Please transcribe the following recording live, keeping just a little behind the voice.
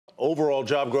Overall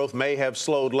job growth may have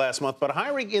slowed last month, but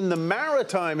hiring in the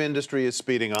maritime industry is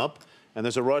speeding up, and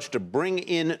there's a rush to bring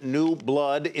in new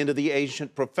blood into the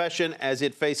ancient profession as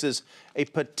it faces a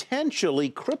potentially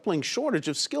crippling shortage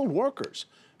of skilled workers.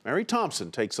 Mary Thompson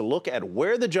takes a look at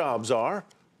where the jobs are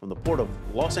from the port of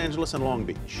Los Angeles and Long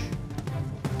Beach.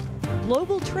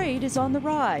 Global trade is on the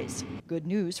rise. Good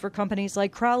news for companies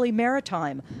like Crowley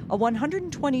Maritime, a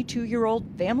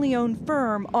 122-year-old family-owned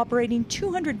firm operating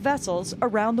 200 vessels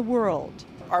around the world.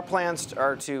 Our plans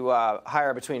are to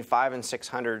hire between 500 and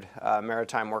 600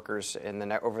 maritime workers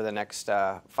over the next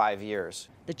 5 years.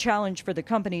 The challenge for the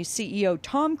company's CEO,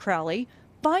 Tom Crowley,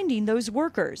 finding those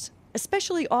workers,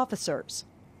 especially officers.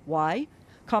 Why?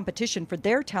 Competition for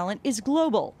their talent is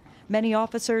global. Many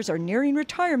officers are nearing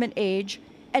retirement age,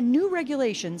 and new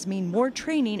regulations mean more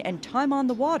training and time on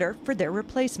the water for their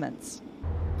replacements.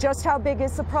 Just how big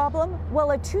is the problem?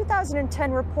 Well, a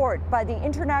 2010 report by the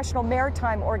International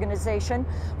Maritime Organization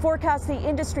forecasts the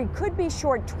industry could be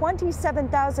short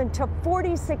 27,000 to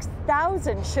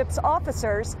 46,000 ship's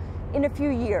officers in a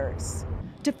few years.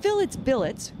 To fill its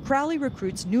billets, Crowley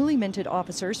recruits newly minted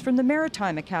officers from the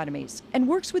maritime academies and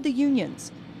works with the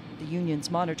unions. The unions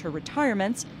monitor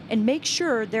retirements and make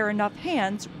sure there are enough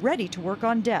hands ready to work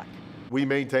on deck. We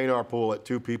maintain our pool at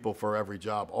 2 people for every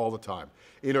job all the time.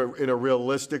 In a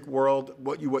realistic world,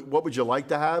 what would you like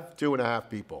to have? 2.5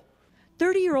 people.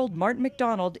 30-year-old Martin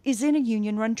McDonald is in a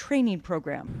union-run training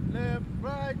program.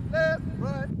 Left,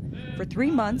 right. For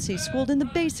 3 months, he's schooled in the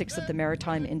basics of the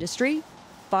maritime industry: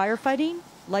 firefighting,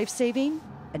 life-saving,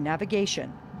 and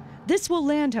navigation. This will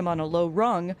land him on a low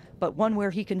rung, but one where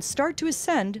he can start to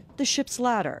ascend the ship's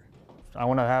ladder. I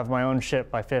want to have my own ship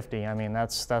by 50. I mean,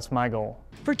 that's my goal.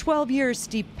 For 12 years,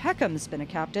 Steve Peckham's been a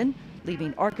captain,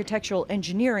 leaving architectural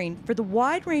engineering for the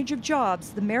wide range of jobs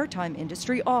the maritime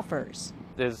industry offers.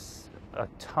 There's a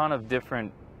ton of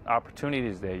different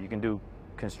opportunities there. You can do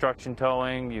construction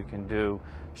towing, you can do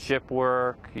ship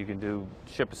work, you can do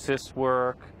ship assist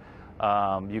work,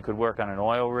 you could work on an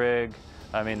oil rig.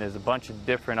 I mean, there's a bunch of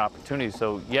different opportunities.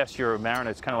 So yes, you're a mariner.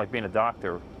 It's kind of like being a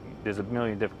doctor. There's a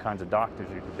million different kinds of doctors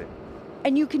you could be.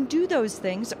 And you can do those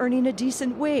things earning a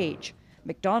decent wage.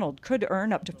 McDonald could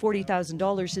earn up to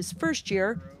 $40,000 his first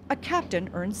year. A captain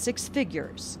earns 6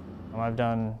 figures. I've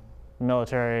done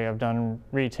military, I've done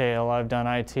retail, I've done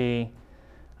IT,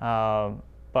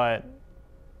 but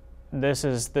this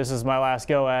is my last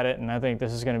go at it, and I think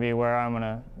this is going to be where I'm going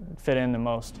to fit in the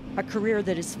most. A career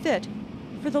that is fit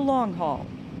for the long haul.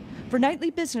 For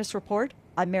Nightly Business Report,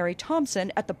 I'm Mary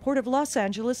Thompson at the Port of Los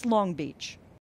Angeles, Long Beach.